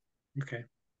Okay.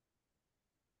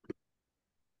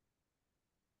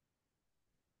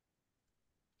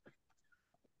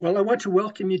 Well, I want to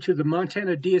welcome you to the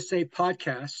Montana DSA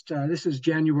Podcast. This is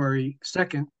January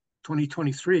 2nd,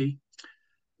 2023.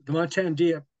 The Montana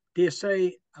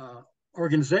DSA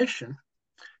organization,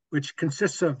 which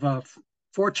consists of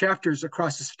 4 chapters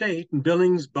across the state in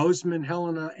Billings, Bozeman,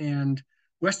 Helena, and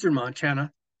Western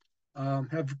Montana,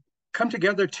 have come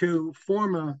together to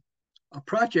form a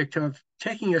project of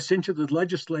taking us into the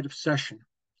legislative session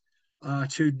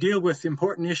to deal with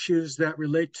important issues that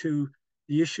relate to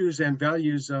the issues and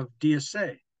values of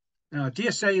DSA. Now,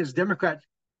 DSA is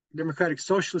Democratic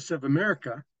Socialists of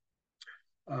America,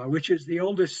 which is the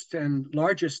oldest and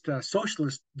largest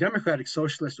democratic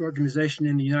socialist organization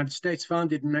in the United States,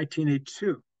 founded in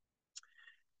 1982.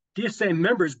 DSA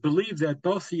members believe that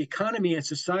both the economy and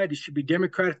society should be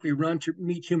democratically run to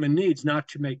meet human needs, not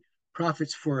to make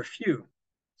profits for a few.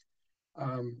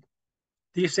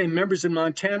 DSA members in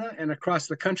Montana and across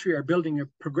the country are building a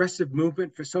progressive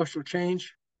movement for social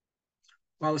change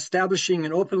while establishing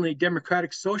an openly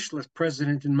democratic socialist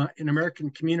president in American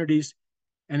communities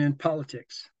and in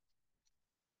politics.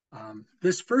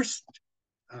 This first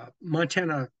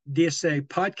Montana DSA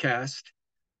podcast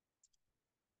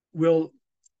will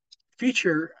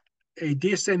feature a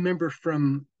DSA member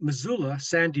from Missoula,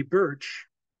 Sandy Burch,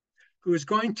 who is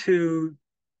going to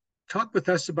talk with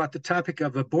us about the topic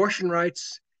of abortion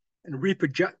rights and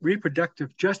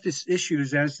reproductive justice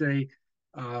issues as they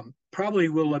probably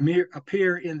will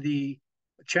appear in the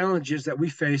challenges that we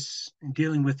face in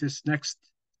dealing with this next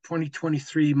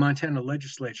 2023 Montana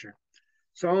legislature.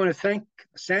 So I want to thank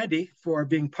Sandy for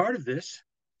being part of this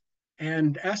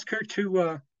and ask her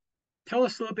to tell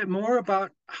us a little bit more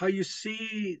about how you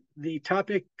see the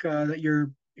topic that you're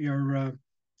going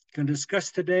to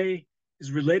discuss today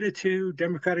is related to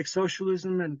democratic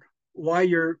socialism and why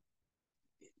you're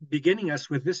beginning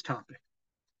us with this topic.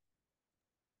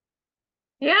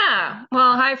 Yeah,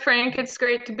 well, hi, Frank. It's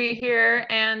great to be here.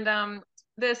 And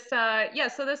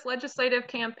so this legislative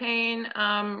campaign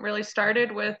really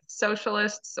started with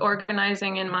socialists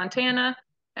organizing in Montana.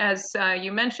 As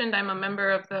you mentioned, I'm a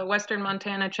member of the Western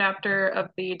Montana chapter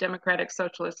of the Democratic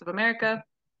Socialists of America.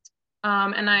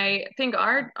 And I think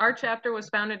our chapter was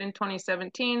founded in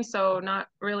 2017, so not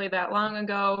really that long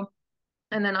ago.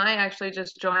 And then I actually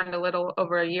just joined a little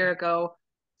over a year ago.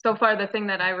 So far, the thing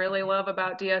that I really love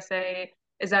about DSA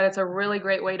is that it's a really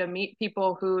great way to meet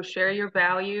people who share your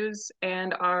values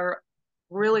and are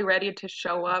really ready to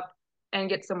show up and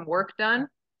get some work done.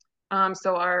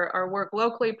 So our work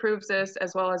locally proves this,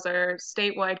 as well as our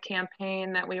statewide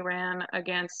campaign that we ran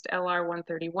against LR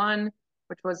 131,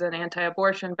 which was an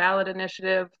anti-abortion ballot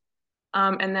initiative.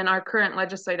 And then our current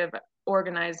legislative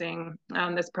organizing,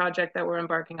 this project that we're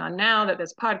embarking on now, that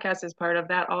this podcast is part of,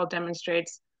 that all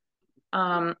demonstrates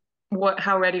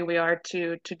how ready we are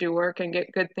to do work and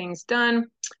get good things done.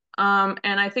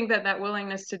 And I think that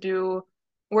willingness to do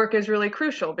work is really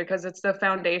crucial because it's the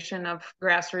foundation of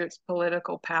grassroots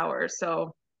political power.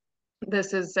 So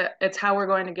it's how we're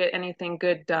going to get anything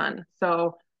good done.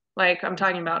 So like I'm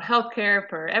talking about healthcare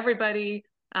for everybody,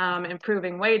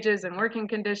 improving wages and working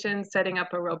conditions, setting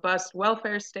up a robust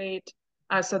welfare state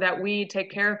so that we take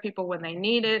care of people when they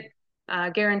need it,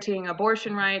 guaranteeing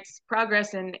abortion rights,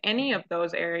 progress in any of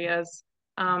those areas,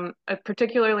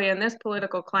 particularly in this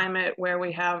political climate where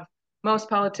we have most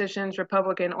politicians,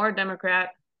 Republican or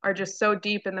Democrat, are just so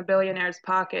deep in the billionaires'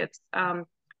 pockets.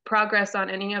 Progress on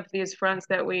any of these fronts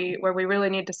where we really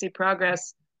need to see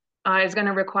progress is going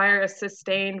to require a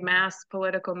sustained mass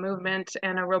political movement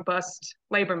and a robust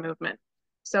labor movement.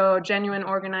 So genuine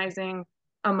organizing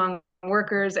among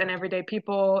workers and everyday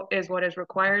people is what is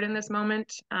required in this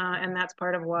moment. And that's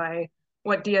part of why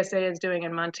what DSA is doing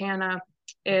in Montana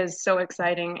is so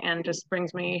exciting and just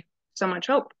brings me so much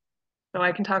hope. So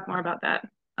I can talk more about that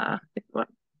if you want.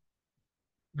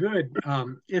 Good.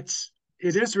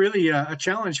 It is really a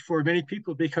challenge for many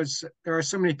people because there are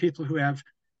so many people who have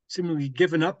seemingly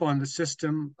given up on the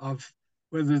system of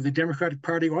whether the Democratic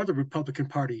Party or the Republican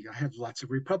Party. I have lots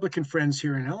of Republican friends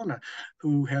here in Helena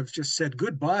who have just said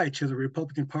goodbye to the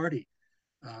Republican Party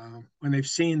when they've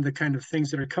seen the kind of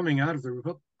things that are coming out of the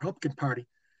Republican Party.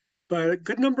 But a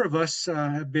good number of us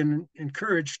have been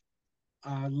encouraged,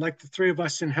 like the three of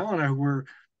us in Helena who were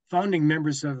founding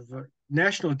members of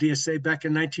National DSA back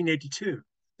in 1982.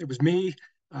 It was me,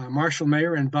 Marshall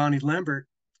Mayer, and Bonnie Lambert.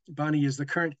 Bonnie is the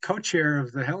current co-chair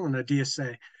of the Helena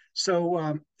DSA.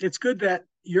 So it's good that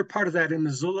you're part of that in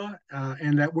Missoula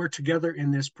and that we're together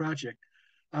in this project.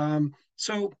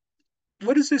 So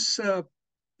what is this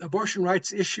abortion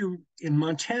rights issue in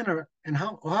Montana and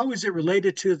how is it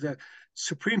related to the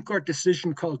Supreme Court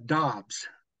decision called Dobbs.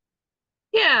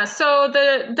 Yeah, so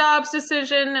the Dobbs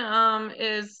decision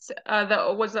was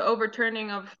the overturning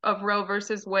of Roe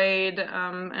versus Wade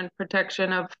and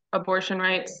protection of abortion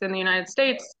rights in the United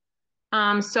States.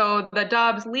 So the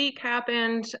Dobbs leak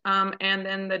happened, and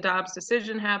then the Dobbs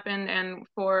decision happened, and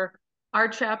for our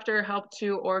chapter helped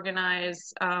to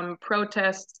organize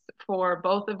protests for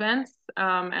both events.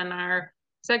 And our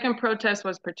second protest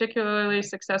was particularly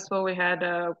successful. We had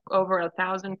over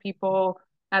 1,000 people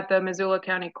at the Missoula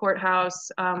County Courthouse.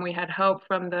 We had help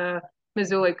from the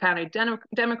Missoula County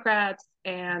Democrats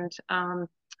and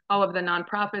all of the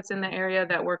nonprofits in the area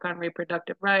that work on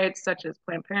reproductive rights, such as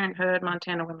Planned Parenthood,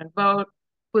 Montana Women Vote,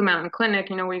 Blue Mountain Clinic.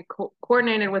 We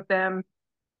coordinated with them,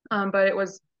 but it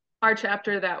was our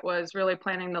chapter that was really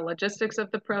planning the logistics of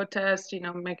the protest,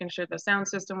 making sure the sound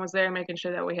system was there, making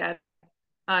sure that we had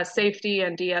safety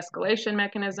and de-escalation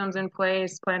mechanisms in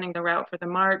place, planning the route for the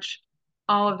march,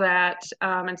 all of that.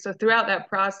 And so throughout that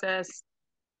process,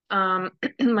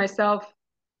 myself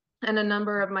and a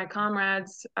number of my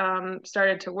comrades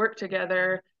started to work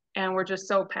together, and we're just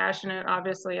so passionate,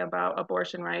 obviously, about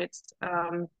abortion rights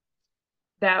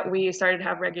that we started to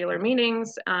have regular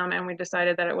meetings, and we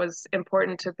decided that it was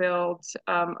important to build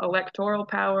electoral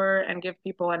power and give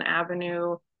people an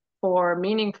avenue for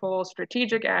meaningful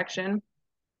strategic action.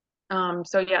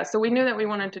 So we knew that we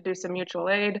wanted to do some mutual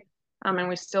aid, and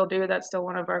we still do. That's still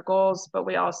one of our goals, but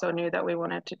we also knew that we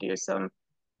wanted to do some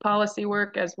policy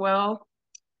work as well.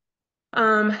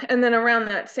 And then around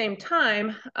that same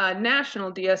time,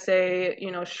 national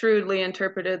DSA, shrewdly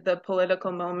interpreted the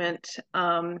political moment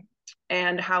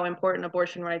and how important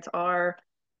abortion rights are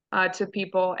to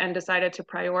people, and decided to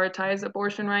prioritize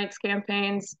abortion rights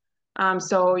campaigns.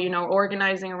 So,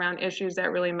 organizing around issues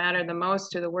that really matter the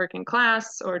most to the working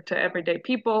class or to everyday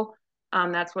people.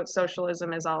 That's what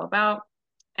socialism is all about.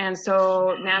 And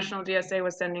so National DSA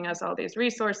was sending us all these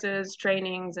resources,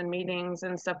 trainings and meetings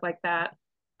and stuff like that.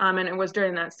 And it was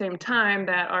during that same time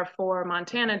that our 4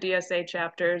 Montana DSA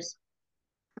chapters,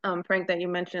 Frank, that you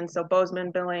mentioned, so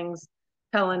Bozeman, Billings,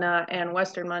 Helena, and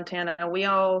Western Montana, we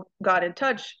all got in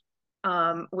touch.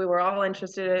 We were all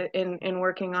interested in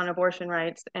working on abortion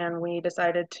rights, and we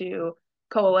decided to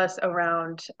coalesce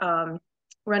around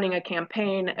running a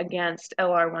campaign against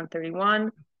LR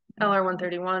 131. LR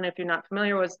 131, if you're not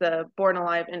familiar, was the Born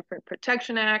Alive Infant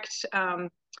Protection Act.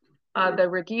 The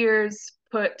Regiers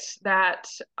put that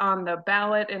on the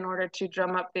ballot in order to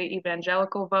drum up the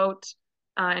evangelical vote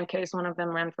in case one of them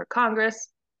ran for Congress.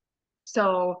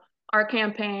 So our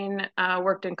campaign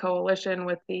worked in coalition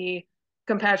with the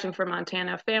Compassion for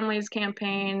Montana Families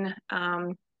campaign.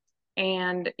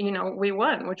 And, we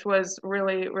won, which was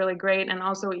really, really great. And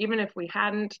also, even if we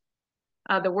hadn't,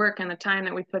 the work and the time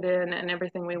that we put in and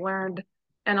everything we learned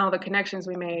and all the connections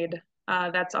we made,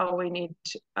 that's all we need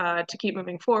to keep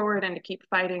moving forward and to keep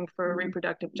fighting for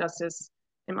reproductive justice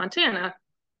in Montana,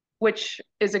 which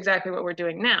is exactly what we're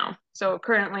doing now. So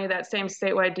currently that same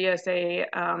statewide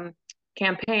DSA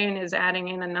campaign is adding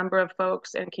in a number of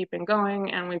folks and keeping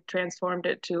going, and we've transformed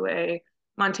it to a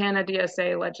Montana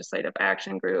DSA legislative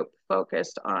action group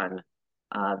focused on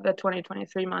the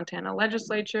 2023 Montana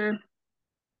Legislature.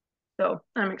 So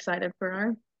I'm excited for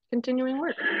our continuing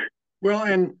work. Well,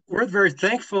 and we're very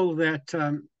thankful that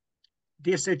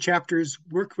DSA chapters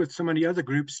worked with so many other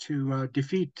groups to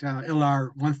defeat LR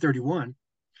 131.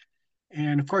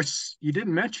 And of course, you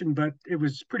didn't mention, but it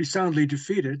was pretty soundly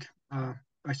defeated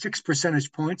by 6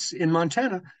 percentage points in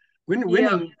Montana.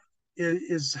 Winning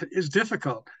is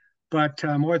difficult, but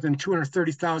more than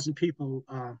 230,000 people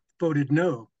voted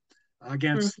no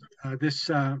against this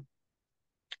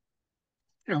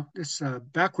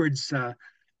backwards,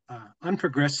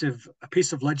 unprogressive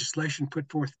piece of legislation put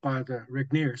forth by the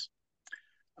Regniers.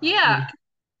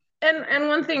 And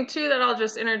one thing too that I'll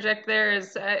just interject there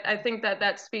is I think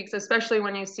that speaks, especially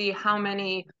when you see how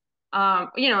many,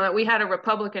 that we had a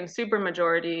Republican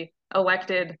supermajority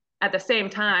elected at the same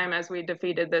time as we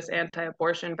defeated this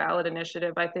anti-abortion ballot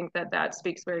initiative. I think that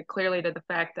speaks very clearly to the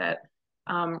fact that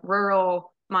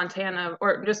rural Montana,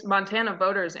 or just Montana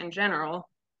voters in general,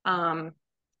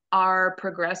 are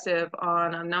progressive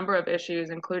on a number of issues,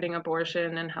 including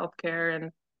abortion and healthcare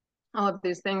and all of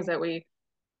these things that we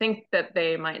think that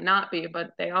they might not be,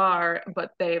 but they are.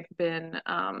 But they've been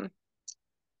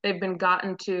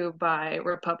gotten to by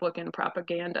Republican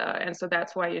propaganda, and so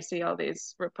that's why you see all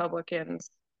these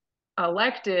Republicans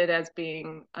elected as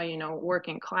being,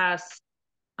 working class,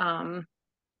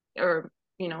 or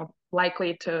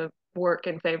likely to work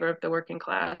in favor of the working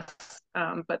class,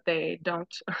 but they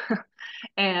don't.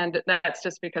 And that's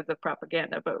just because of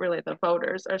propaganda. But really, the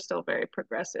voters are still very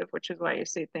progressive, which is why you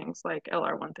see things like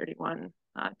LR 131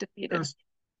 defeated.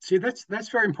 See, that's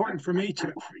very important for me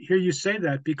to hear you say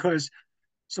that, because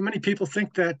so many people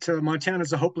think that Montana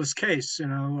is a hopeless case.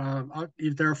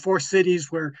 There are 4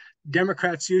 cities where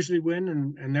Democrats usually win,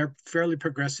 and they're fairly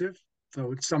progressive,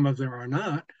 though some of them are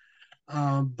not.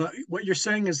 But what you're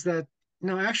saying is that,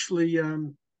 actually,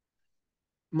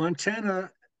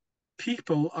 Montana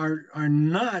people are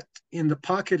not in the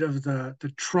pocket of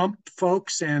the Trump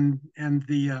folks and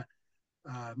the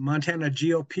Montana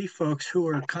GOP folks who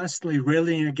are constantly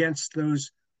railing against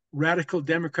those radical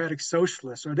democratic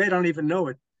socialists, or they don't even know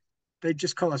it. They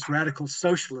just call us radical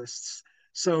socialists.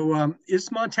 So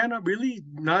is Montana really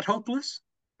not hopeless?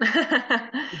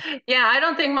 Yeah, I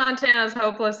don't think Montana is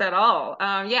hopeless at all.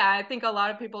 I think a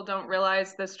lot of people don't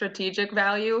realize the strategic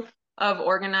value of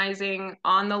organizing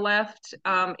on the left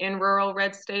in rural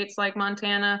red states like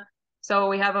Montana. So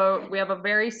we have a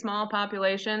very small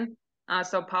population.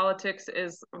 So politics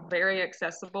is very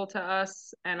accessible to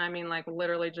us. And I mean, like,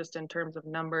 literally just in terms of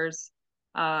numbers,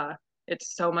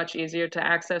 it's so much easier to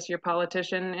access your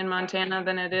politician in Montana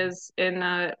than it is in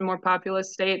more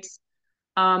populous states.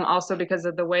 Also because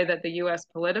of the way that the US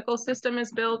political system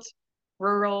is built,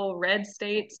 rural red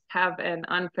states have an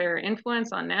unfair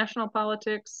influence on national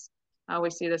politics. We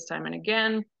see this time and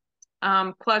again.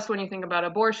 Plus, when you think about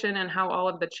abortion and how all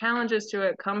of the challenges to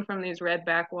it come from these red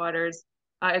backwaters,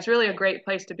 it's really a great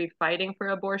place to be fighting for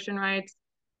abortion rights,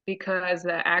 because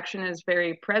the action is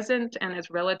very present and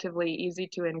it's relatively easy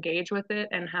to engage with it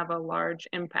and have a large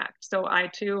impact. So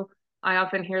I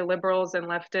often hear liberals and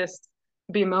leftists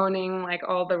bemoaning like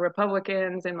all the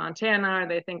Republicans in Montana.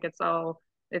 They think it's a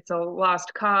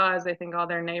lost cause. They think all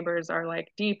their neighbors are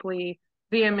like deeply,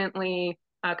 vehemently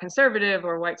conservative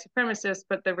or white supremacist.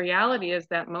 But the reality is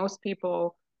that most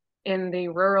people in the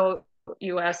rural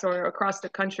US or across the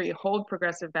country hold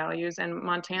progressive values, and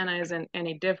Montana isn't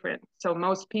any different. So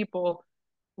most people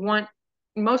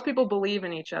believe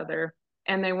in each other,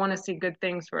 and they want to see good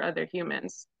things for other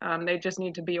humans. They just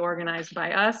need to be organized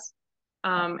by us,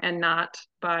 and not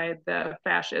by the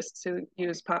fascists who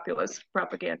use populist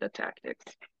propaganda tactics.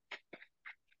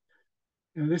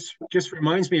 This just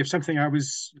reminds me of something I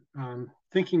was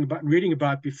thinking about and reading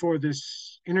about before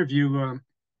this interview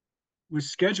was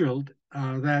scheduled,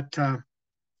 that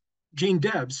Gene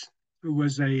Debs, who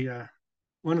was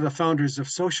one of the founders of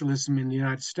socialism in the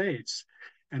United States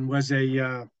and was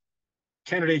a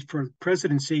candidate for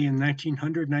presidency in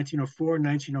 1900, 1904,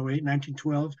 1908,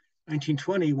 1912,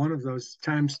 1920, one of those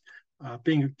times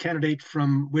being a candidate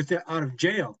out of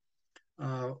jail.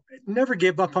 Never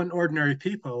gave up on ordinary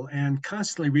people and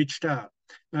constantly reached out.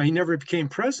 Now, he never became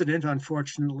president,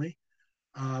 unfortunately,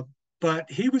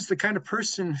 but he was the kind of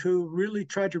person who really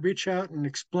tried to reach out and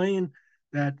explain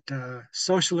that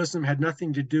socialism had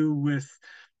nothing to do with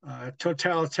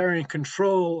totalitarian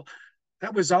control.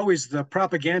 That was always the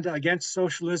propaganda against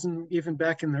socialism, even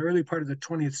back in the early part of the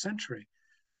 20th century.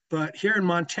 But here in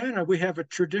Montana, we have a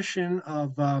tradition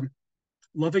of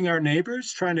loving our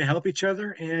neighbors, trying to help each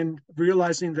other, and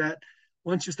realizing that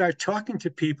once you start talking to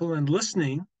people and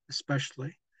listening,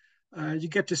 especially, you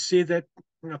get to see that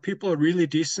people are really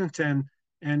decent,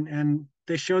 and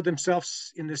they show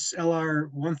themselves in this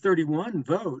LR 131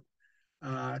 vote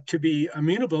to be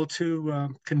amenable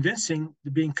to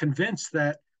being convinced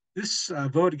that this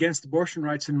vote against abortion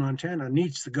rights in Montana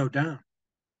needs to go down.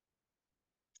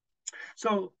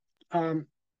 So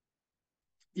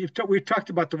we've talked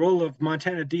about the role of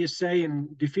Montana DSA in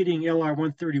defeating LR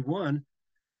 131,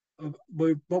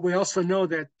 but we also know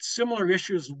that similar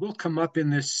issues will come up in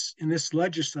this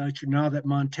legislature now that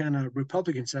Montana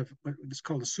Republicans have what is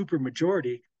called a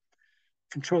supermajority,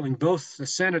 controlling both the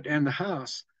Senate and the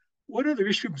House. What other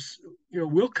issues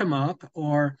will come up,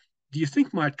 or do you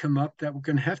think might come up, that we're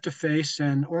going to have to face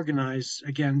and organize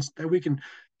against, that we can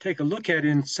take a look at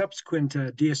in subsequent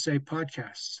DSA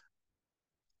podcasts?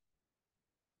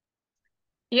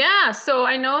 Yeah, so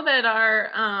I know that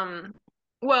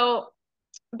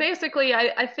basically,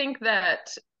 I think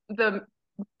that the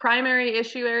primary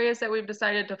issue areas that we've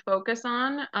decided to focus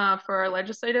on for our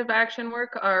legislative action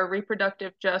work are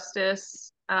reproductive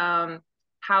justice,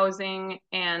 housing,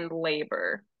 and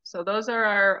labor. So those are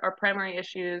our primary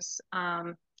issues.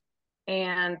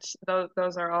 And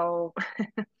those are all,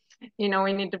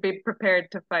 we need to be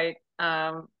prepared to fight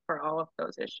for all of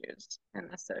those issues in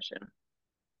this session.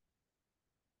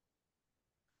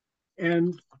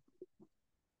 And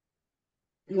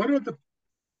what are the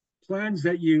plans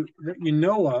that you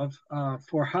know of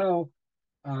for how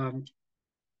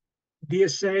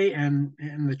DSA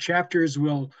and the chapters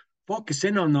will focus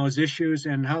in on those issues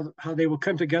and how they will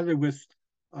come together with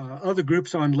other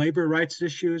groups on labor rights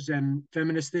issues and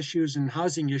feminist issues and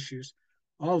housing issues,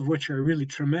 all of which are really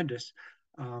tremendous.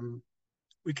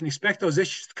 We can expect those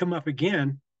issues to come up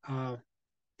again,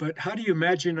 but how do you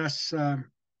imagine us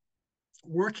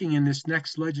working in this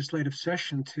next legislative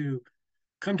session to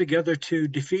come together to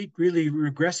defeat really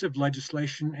regressive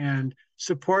legislation and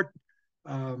support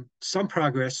some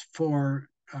progress for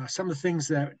some of the things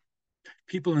that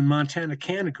people in Montana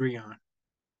can agree on?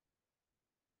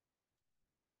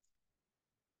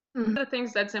 One of the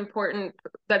things that's important,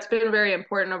 that's been very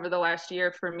important over the last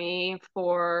year for me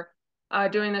for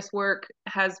doing this work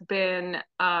has been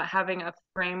having a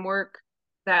framework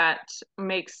that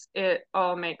makes it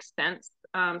all make sense.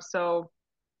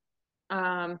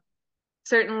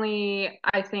 Certainly,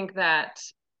 I think that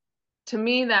to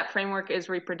me, that framework is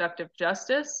reproductive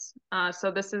justice.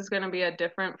 So this is going to be a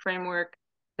different framework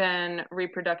than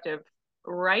reproductive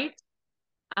rights.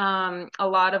 A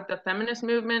lot of the feminist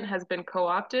movement has been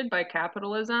co-opted by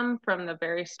capitalism from the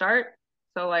very start.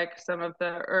 So like some of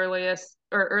the earliest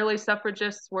or early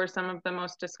suffragists were some of the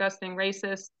most disgusting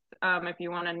racists. If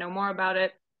you want to know more about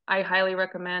it, I highly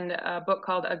recommend a book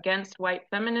called Against White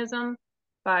Feminism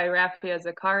by Rafia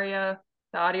Zakaria.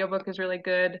 The audiobook is really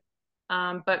good.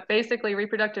 But basically,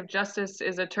 reproductive justice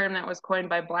is a term that was coined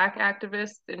by Black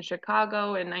activists in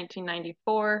Chicago in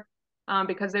 1994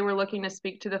 because they were looking to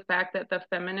speak to the fact that the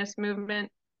feminist movement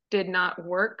did not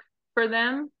work for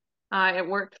them. It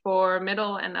worked for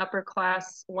middle and upper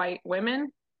class white women.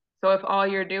 So if all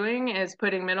you're doing is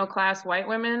putting middle class white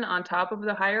women on top of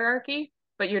the hierarchy,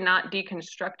 but you're not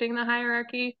deconstructing the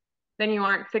hierarchy, then you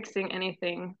aren't fixing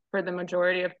anything for the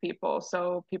majority of people.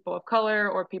 So people of color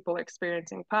or people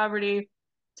experiencing poverty,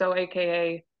 so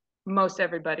AKA most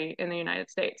everybody in the United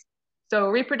States. So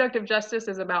reproductive justice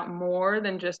is about more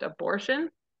than just abortion.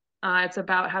 It's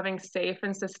about having safe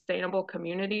and sustainable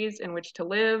communities in which to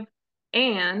live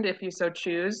and, if you so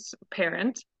choose,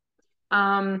 parent.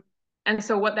 And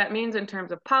so what that means in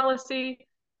terms of policy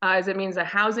is it means a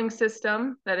housing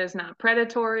system that is not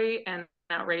predatory and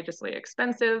outrageously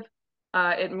expensive.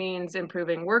 It means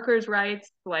improving workers'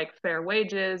 rights like fair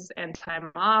wages and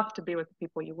time off to be with the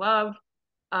people you love.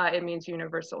 It means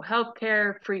universal health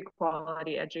care, free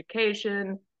quality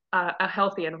education, a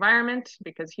healthy environment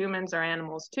because humans are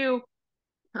animals too.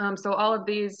 So all of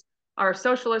these are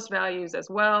socialist values as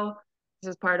well.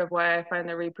 This is part of why I find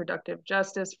the reproductive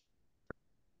justice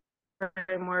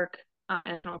framework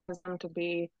and to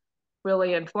be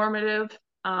really informative.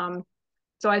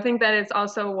 So I think that it's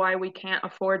also why we can't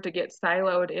afford to get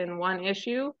siloed in one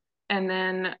issue and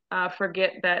then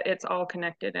forget that it's all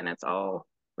connected and it's all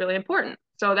really important.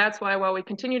 So that's why while we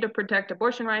continue to protect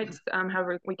abortion rights,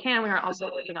 however we can, we are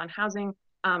also working on housing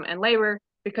and labor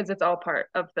because it's all part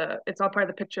of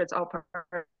the picture. It's all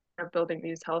part of building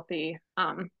these healthy,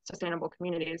 sustainable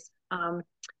communities.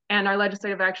 And our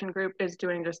legislative action group is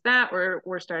doing just that.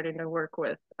 We're starting to work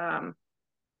with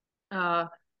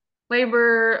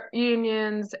labor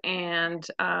unions and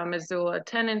Missoula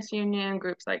Tenants Union,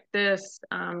 groups like this,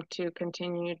 to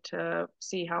continue to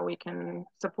see how we can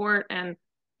support. And,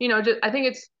 I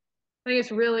think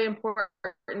it's really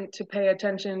important to pay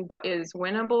attention is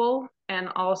winnable and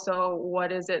also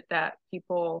what is it that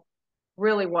people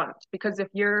really want. Because if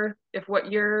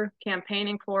what you're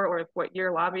campaigning for or if what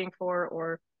you're lobbying for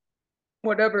or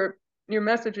whatever you're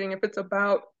messaging, if it's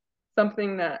about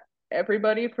something that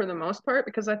everybody for the most part,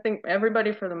 because I think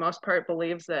everybody for the most part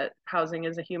believes that housing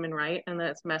is a human right and that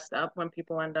it's messed up when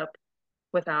people end up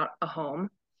without a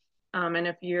home. And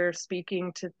if you're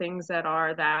speaking to things that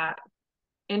are that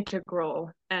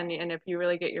integral and if you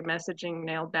really get your messaging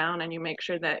nailed down and you make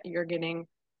sure that you're getting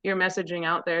your messaging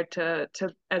out there to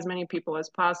as many people as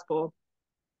possible,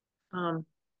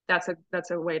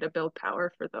 that's a way to build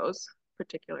power for those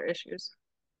particular issues.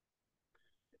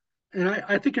 And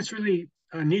I think it's really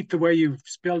neat the way you've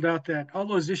spelled out that all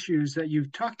those issues that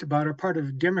you've talked about are part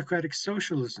of democratic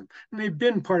socialism. And they've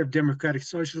been part of democratic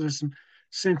socialism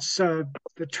since the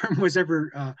term was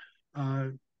ever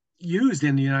used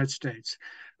in the United States,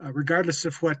 regardless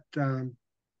of what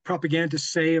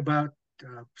propagandists say about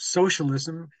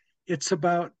socialism. It's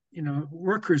about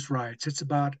workers' rights. It's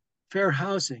about fair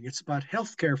housing. It's about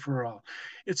health care for all.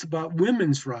 It's about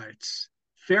women's rights,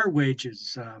 fair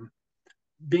wages,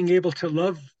 being able to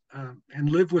love and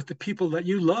live with the people that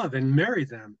you love and marry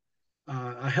them,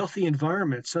 a healthy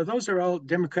environment. So those are all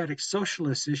democratic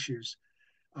socialist issues.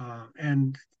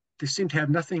 And they seem to have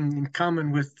nothing in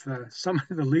common with some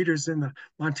of the leaders in the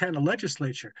Montana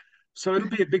legislature. So it'll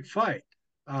be a big fight.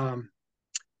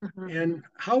 And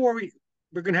how are we,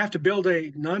 we're going to have to build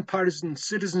a nonpartisan,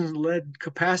 citizen-led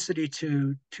capacity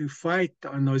to fight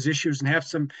on those issues and have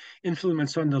some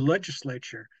influence on the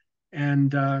legislature.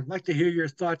 And I'd like to hear your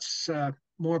thoughts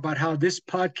more about how this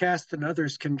podcast and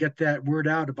others can get that word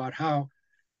out about how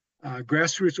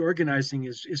grassroots organizing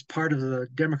is part of the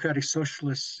Democratic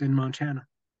Socialists in Montana.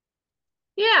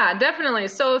 Yeah, definitely.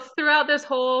 So throughout this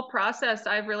whole process,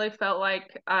 I've really felt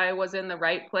like I was in the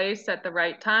right place at the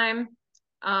right time.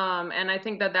 And I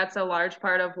think that that's a large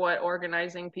part of what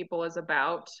organizing people is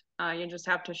about. You just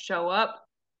have to show up,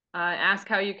 ask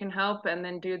how you can help, and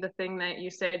then do the thing that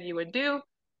you said you would do.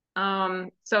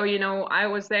 So, I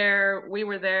was there, we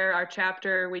were there, our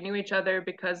chapter, we knew each other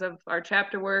because of our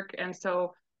chapter work. And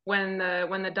so when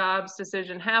the Dobbs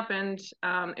decision happened,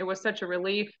 it was such a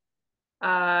relief.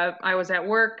 I was at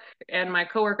work and my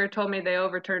coworker told me they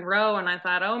overturned Roe, and I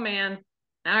thought, oh man,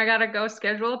 now I gotta go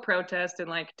schedule a protest in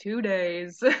like 2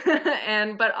 days.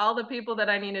 But all the people that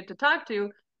I needed to talk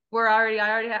to were I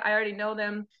already know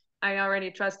them. I already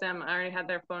trust them. I already had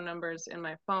their phone numbers in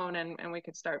my phone, and we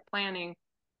could start planning.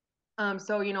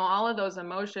 So, all of those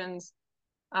emotions,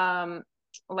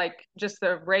 like just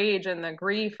the rage and the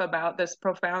grief about this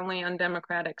profoundly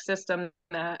undemocratic system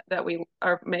that we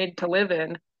are made to live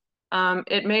in,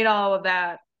 it made all of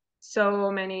that so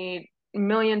many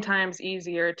million times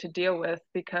easier to deal with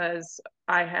because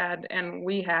I had, and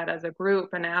we had as a group,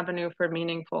 an avenue for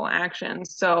meaningful action.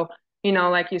 So,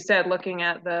 like you said, looking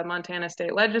at the Montana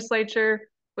State Legislature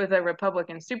with a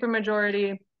Republican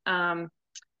supermajority,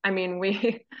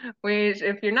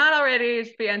 if you're not already, you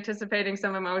should be anticipating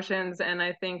some emotions. And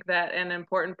I think that an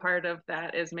important part of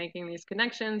that is making these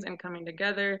connections and coming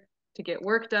together to get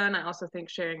work done. I also think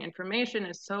sharing information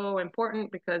is so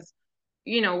important because,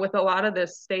 with a lot of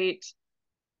this state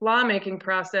lawmaking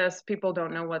process, people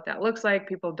don't know what that looks like.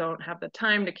 People don't have the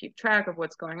time to keep track of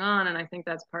what's going on. And I think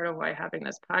that's part of why having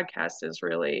this podcast is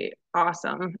really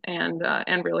awesome and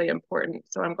really important.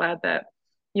 So I'm glad that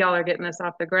y'all are getting this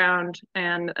off the ground.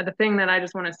 And the thing that I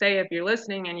just want to say, if you're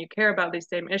listening and you care about these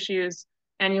same issues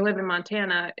and you live in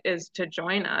Montana, is to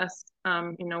join us.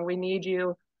 We need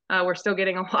you. We're still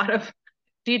getting a lot of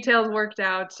details worked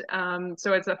out.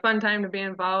 So it's a fun time to be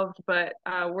involved, but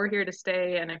we're here to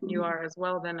stay. And if you are as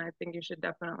well, then I think you should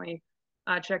definitely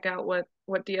check out what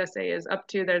DSA is up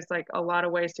to. There's like a lot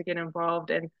of ways to get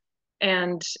involved.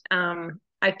 And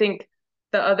I think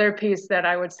the other piece that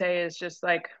I would say is just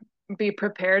like, be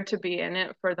prepared to be in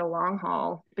it for the long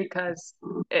haul because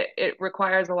it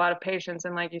requires a lot of patience.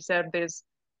 And like you said, this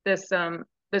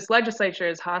legislature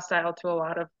is hostile to a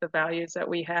lot of the values that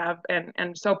we have,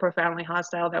 and so profoundly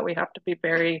hostile that we have to be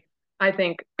very, I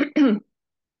think,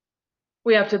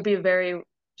 we have to be very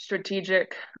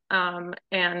strategic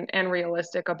and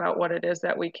realistic about what it is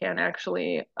that we can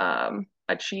actually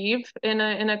achieve in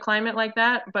a climate like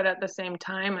that. But at the same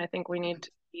time, I think we need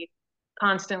to be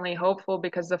constantly hopeful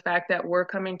because the fact that we're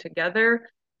coming together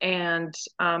and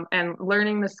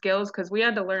learning the skills, because we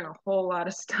had to learn a whole lot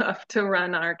of stuff to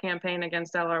run our campaign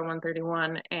against LR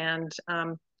 131, and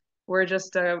we're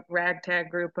just a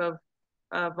ragtag group of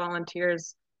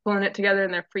volunteers pulling it together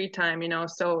in their free time,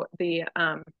 So the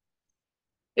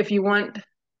if you want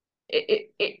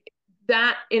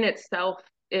that in itself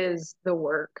is the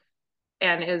work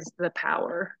and is the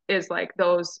power, is like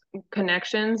those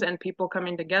connections and people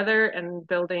coming together and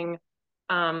building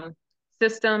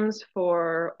systems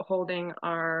for holding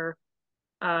our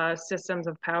systems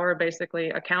of power basically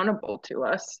accountable to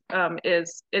us. That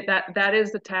is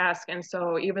the task. And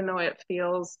so even though it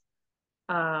feels,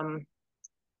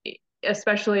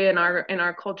 especially in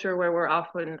our culture where we're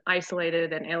often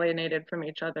isolated and alienated from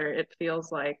each other, it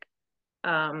feels like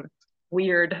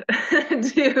weird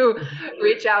to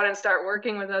reach out and start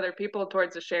working with other people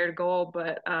towards a shared goal,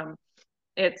 but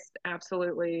it's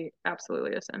absolutely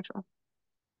essential.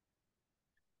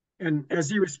 And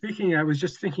as you were speaking, I was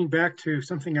just thinking back to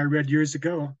something I read years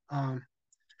ago.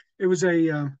 It was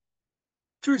a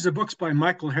series of books by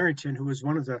Michael Harrington, who was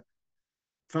one of the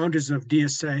founders of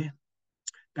DSA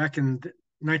back in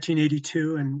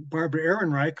 1982, and Barbara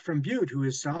Ehrenreich from Butte, who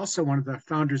is also one of the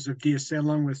founders of DSA,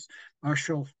 along with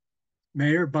Marshall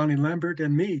Mayer, Bonnie Lambert,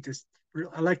 and me.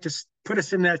 I like to put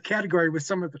us in that category with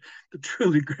some of the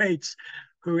truly greats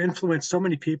who influenced so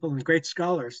many people and great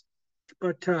scholars.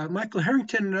 But Michael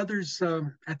Harrington and others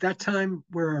at that time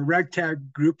were a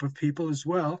ragtag group of people as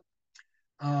well.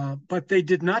 But they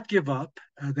did not give up.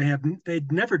 They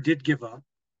never did give up.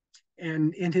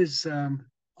 And in his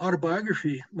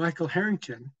autobiography, Michael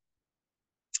Harrington,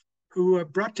 who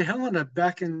brought to Helena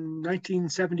back in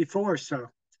 1974 or so,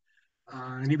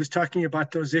 and he was talking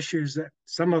about those issues, that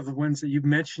some of the ones that you've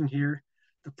mentioned here,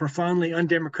 the profoundly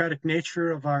undemocratic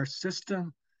nature of our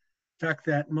system, the fact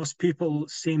that most people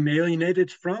seem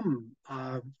alienated from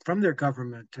their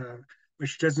government,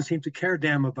 which doesn't seem to care a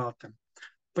damn about them.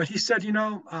 But he said,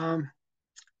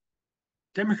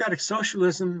 democratic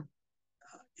socialism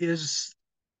is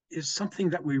something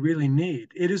that we really need.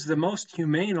 It is the most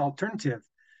humane alternative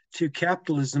to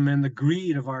capitalism and the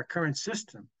greed of our current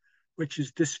system, which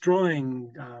is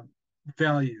destroying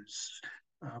values,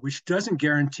 which doesn't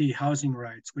guarantee housing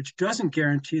rights, which doesn't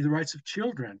guarantee the rights of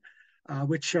children,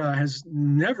 which has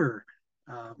never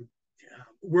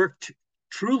worked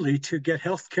truly to get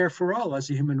health care for all as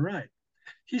a human right.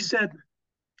 He said,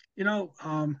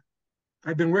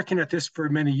 I've been working at this for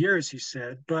many years, he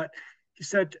said, but he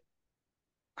said,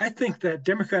 I think that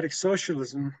democratic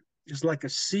socialism is like a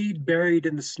seed buried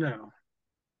in the snow,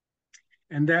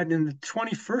 and that in the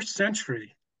 21st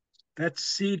century, that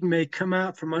seed may come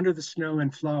out from under the snow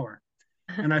and flower.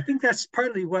 And I think that's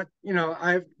partly what,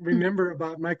 I remember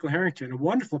about Michael Harrington, a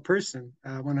wonderful person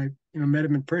when I, met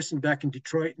him in person back in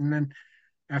Detroit. And then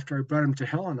after I brought him to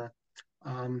Helena,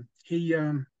 he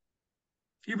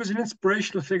was an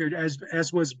inspirational figure,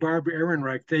 as was Barbara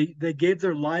Ehrenreich. They gave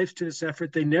their lives to this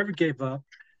effort. They never gave up.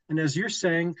 And as you're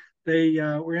saying, they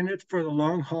were in it for the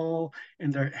long haul,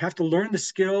 and they have to learn the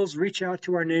skills, reach out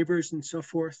to our neighbors and so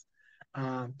forth,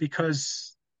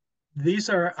 because these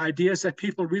are ideas that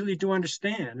people really do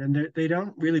understand, and they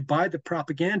don't really buy the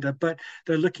propaganda, but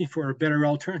they're looking for a better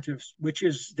alternative, which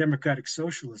is democratic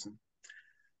socialism.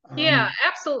 Yeah,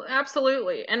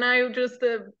 absolutely. And I just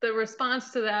the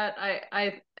response to that,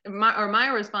 my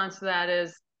response to that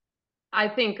is, I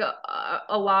think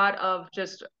a lot of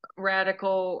just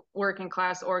radical working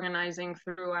class organizing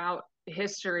throughout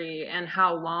history and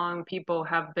how long people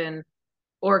have been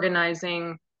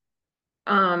organizing,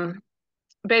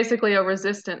 basically a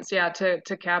resistance,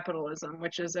 to capitalism,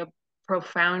 which is a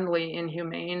profoundly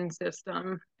inhumane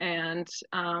system, and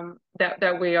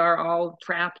that we are all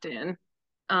trapped in.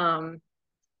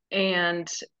 And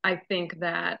I think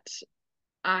that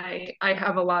I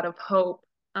have a lot of hope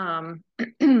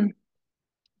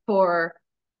for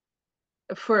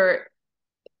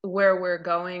where we're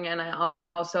going, and I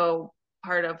also,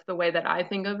 part of the way that I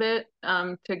think of it,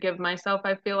 to give myself,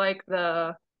 I feel like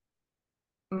the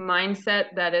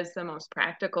mindset that is the most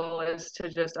practical is to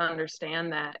just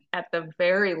understand that at the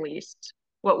very least,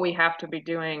 what we have to be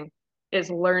doing is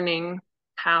learning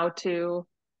how to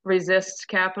resist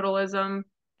capitalism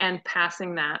and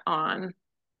passing that on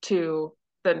to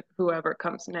whoever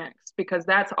comes next, because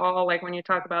that's all, like when you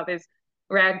talk about this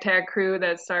ragtag crew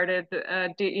that started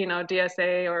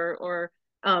DSA or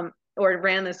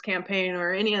ran this campaign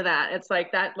or any of that, it's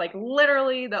like that, like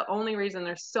literally the only reason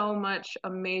there's so much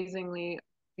amazingly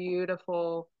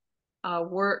beautiful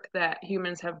work that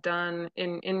humans have done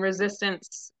in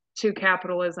resistance to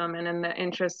capitalism and in the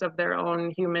interest of their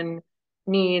own human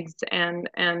needs and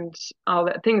all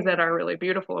the things that are really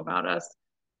beautiful about us,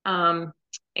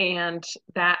 and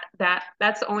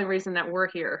that's the only reason that we're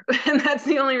here and that's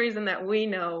the only reason that we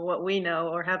know what we know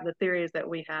or have the theories that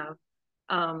we have,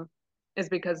 is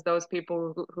because those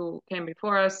people who came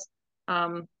before us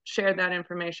shared that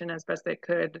information as best they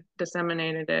could,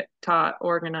 disseminated it, taught,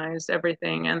 organized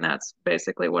everything, and that's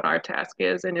basically what our task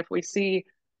is. And if we see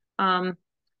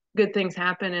good things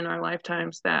happen in our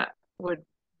lifetimes, that would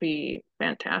be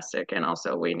fantastic. And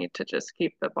also we need to just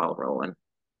keep the ball rolling,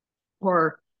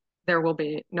 or there will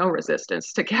be no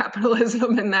resistance to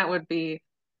capitalism, and that would be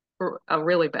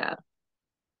really bad.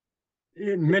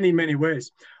 In many, many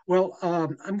ways. Well,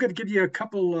 I'm going to give you a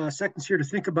couple seconds here to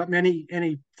think about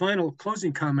any final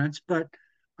closing comments, but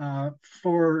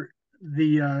for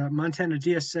the Montana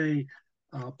DSA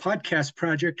podcast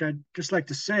project, I'd just like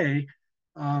to say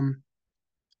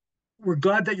we're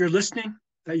glad that you're listening,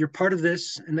 that you're part of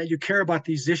this, and that you care about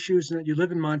these issues, and that you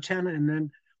live in Montana. And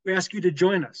then we ask you to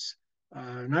join us,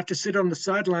 not to sit on the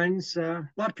sidelines. A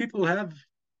lot of people have,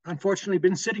 unfortunately,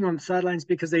 been sitting on the sidelines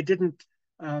because they didn't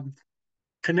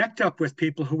connect up with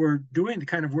people who were doing the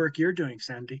kind of work you're doing,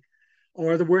 Sandy,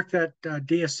 or the work that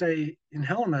DSA in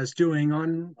Helena is doing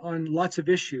on lots of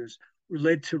issues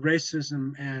related to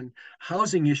racism and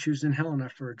housing issues in Helena,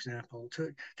 for example,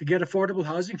 to get affordable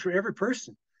housing for every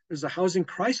person. There's a housing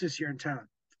crisis here in town.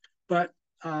 But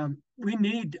we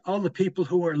need all the people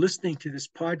who are listening to this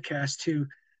podcast to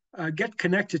get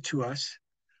connected to us.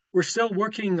 We're still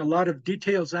working a lot of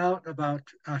details out about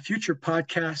future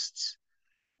podcasts,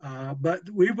 but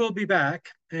we will be back,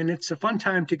 and it's a fun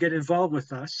time to get involved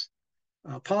with us.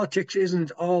 Politics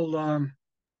isn't all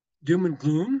doom and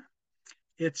gloom.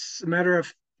 It's a matter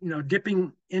of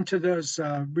dipping into those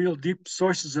real deep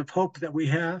sources of hope that we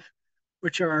have,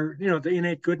 which are, the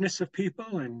innate goodness of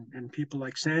people and people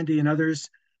like Sandy and others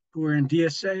who are in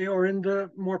DSA or in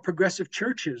the more progressive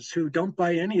churches who don't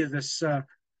buy any of this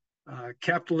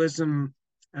capitalism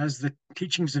as the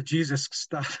teachings of Jesus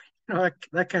stuff,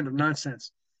 that kind of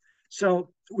nonsense. So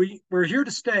we're here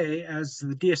to stay as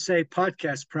the DSA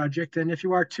Podcast Project, and if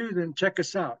you are too, then check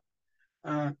us out.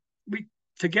 To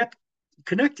get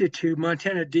connected to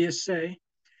Montana DSA,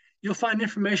 you'll find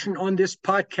information on this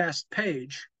podcast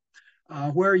page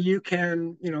where you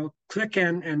can, click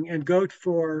and go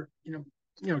for,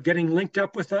 getting linked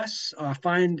up with us.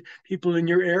 Find people in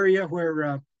your area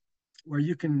where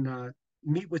you can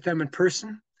meet with them in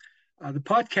person. The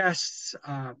podcasts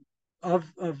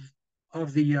of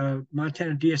the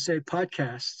Montana DSA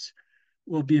podcasts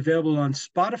will be available on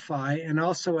Spotify and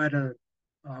also at a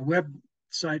web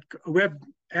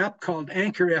app called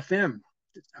Anchor FM.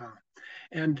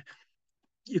 And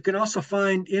you can also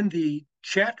find in the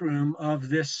chat room of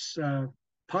this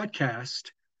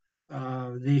podcast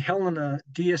the Helena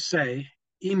DSA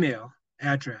email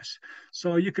address.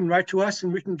 So you can write to us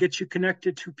and we can get you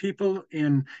connected to people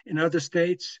in other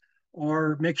states,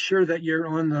 or make sure that you're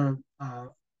on the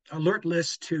alert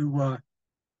list to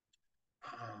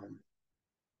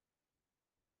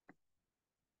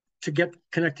get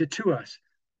connected to us.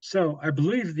 So I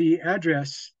believe the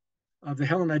address of the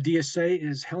Helena DSA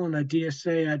is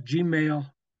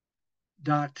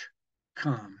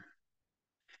helenadsa@gmail.com.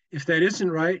 If that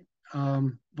isn't right,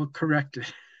 we'll correct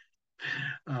it.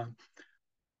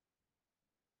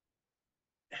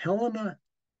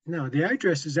 The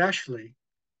address is actually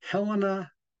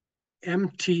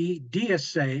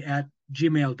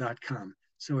helenamtdsa@gmail.com.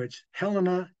 So it's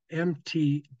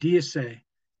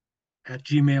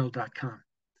helenamtdsa@gmail.com.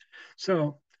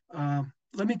 So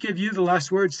let me give you the last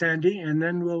word, Sandy, and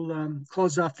then we'll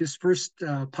close off this first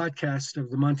podcast of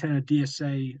the Montana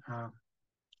DSA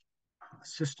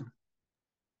system.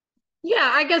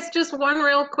 Yeah, I guess just one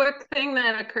real quick thing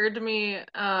that occurred to me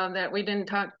that we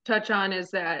didn't touch on is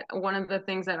that one of the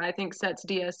things that I think sets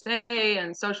DSA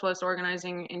and socialist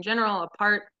organizing in general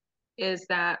apart is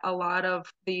that a lot of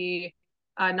the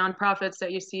nonprofits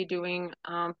that you see doing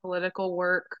political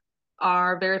work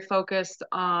are very focused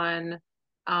on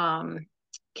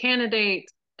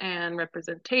candidates and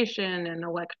representation and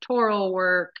electoral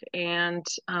work and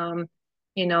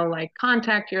like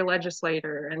contact your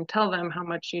legislator and tell them how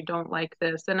much you don't like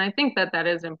this. And I think that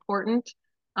is important.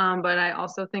 But I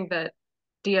also think that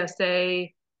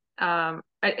DSA,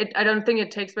 I don't think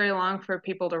it takes very long for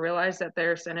people to realize that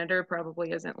their senator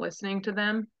probably isn't listening to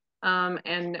them.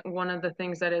 And one of the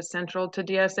things that is central to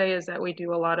DSA is that we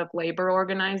do a lot of labor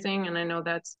organizing. And I know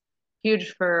that's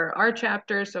huge for our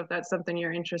chapter. So if that's something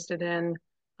you're interested in,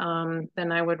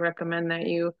 then I would recommend that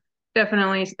you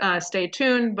definitely stay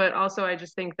tuned. But also I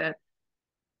just think that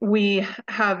we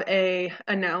have a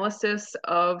analysis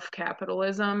of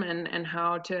capitalism and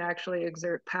how to actually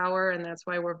exert power. And that's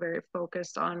why we're very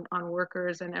focused on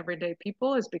workers and everyday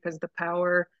people, is because the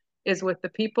power is with the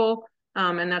people.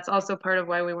 And that's also part of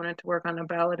why we wanted to work on a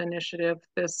ballot initiative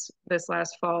this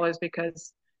last fall, is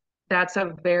because that's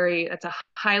a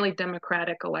highly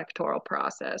democratic electoral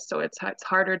process. So it's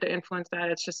harder to influence that.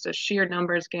 It's just a sheer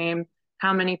numbers game.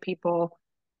 How many people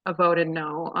voted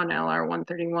no on LR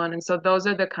 131? And so those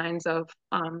are the kinds of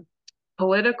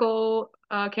political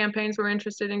campaigns we're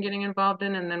interested in getting involved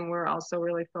in. And then we're also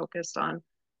really focused on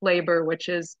labor, which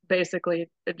is basically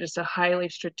just a highly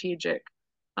strategic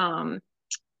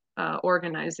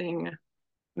organizing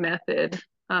method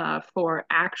for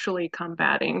actually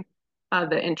combating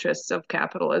the interests of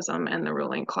capitalism and the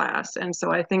ruling class. And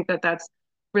so I think that that's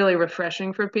really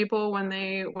refreshing for people when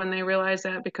they realize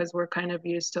that, because we're kind of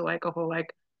used to like a whole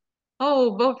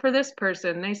oh, vote for this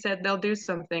person, they said they'll do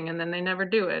something and then they never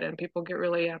do it, and people get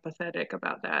really apathetic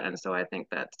about that. And so I think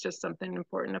that's just something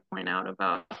important to point out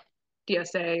about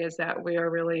DSA, is that we are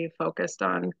really focused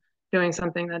on doing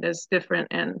something that is different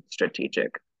and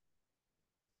strategic.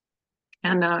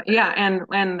 And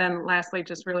and then lastly,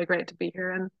 just really great to be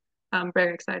here, and I'm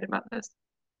very excited about this.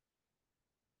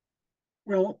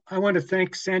 Well, I want to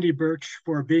thank Sandy Burch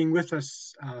for being with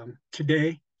us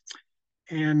today.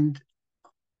 And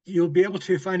you'll be able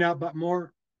to find out about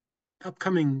more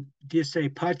upcoming DSA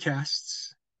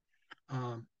podcasts.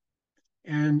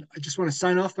 And I just want to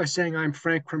sign off by saying I'm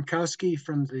Frank Kromkowski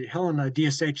from the Helena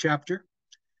DSA chapter,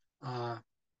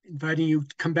 inviting you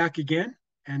to come back again.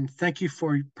 And thank you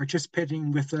for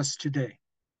participating with us today.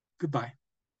 Goodbye.